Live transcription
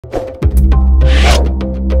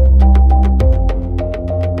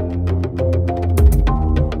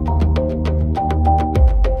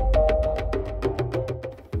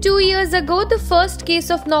years ago, the first case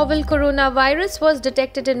of novel coronavirus was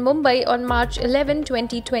detected in Mumbai on March 11,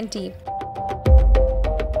 2020.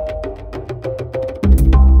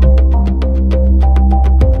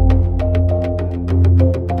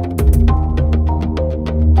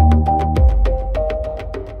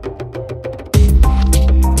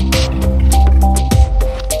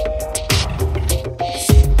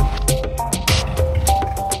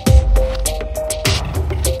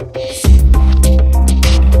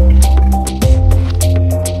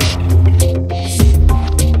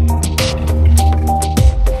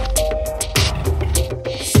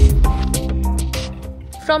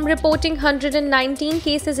 From reporting 119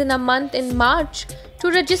 cases in a month in March to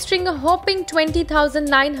registering a whopping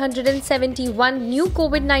 20,971 new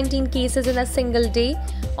Covid-19 cases in a single day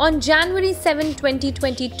on January 7,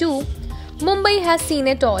 2022, Mumbai has seen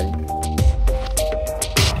it all.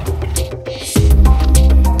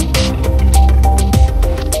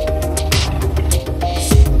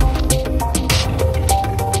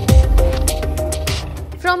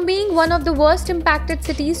 From being one of the worst impacted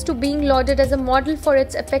cities to being lauded as a model for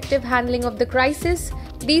its effective handling of the crisis,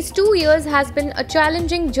 these 2 years has been a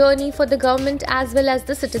challenging journey for the government as well as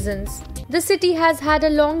the citizens. The city has had a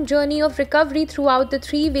long journey of recovery throughout the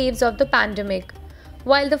 3 waves of the pandemic.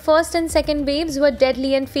 While the first and second waves were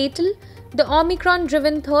deadly and fatal, the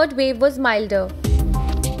Omicron-driven third wave was milder.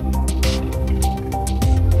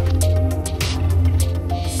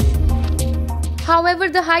 However,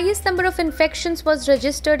 the highest number of infections was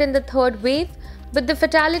registered in the third wave, but the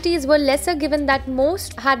fatalities were lesser given that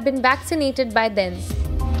most had been vaccinated by then.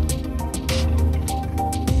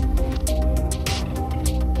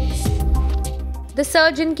 The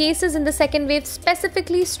surge in cases in the second wave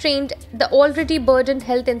specifically strained the already burdened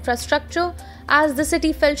health infrastructure as the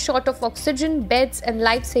city fell short of oxygen, beds, and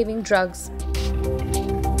life-saving drugs.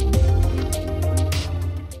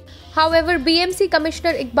 However, BMC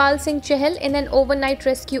Commissioner Iqbal Singh Chahal, in an overnight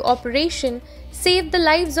rescue operation, saved the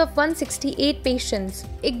lives of 168 patients.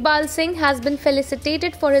 Iqbal Singh has been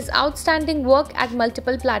felicitated for his outstanding work at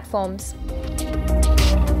multiple platforms.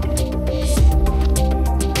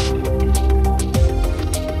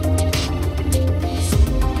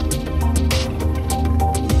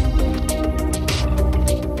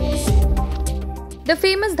 The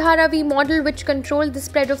famous Dharavi model, which controlled the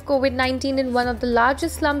spread of Covid-19 in one of the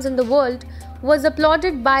largest slums in the world, was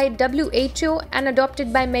applauded by WHO and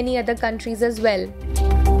adopted by many other countries as well.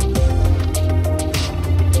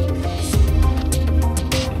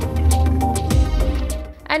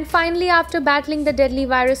 And finally, after battling the deadly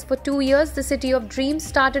virus for 2 years, the city of dreams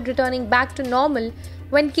started returning back to normal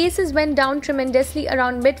when cases went down tremendously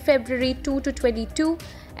around mid-February 2022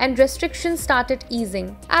 and restrictions started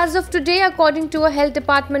easing. As of today, according to a health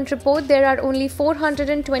department report, there are only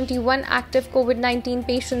 421 active Covid-19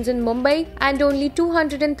 patients in Mumbai and only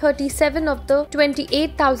 237 of the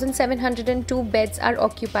 28,702 beds are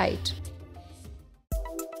occupied.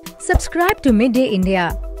 Subscribe to Midday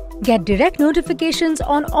India. Get direct notifications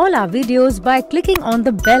on all our videos by clicking on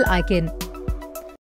the bell icon.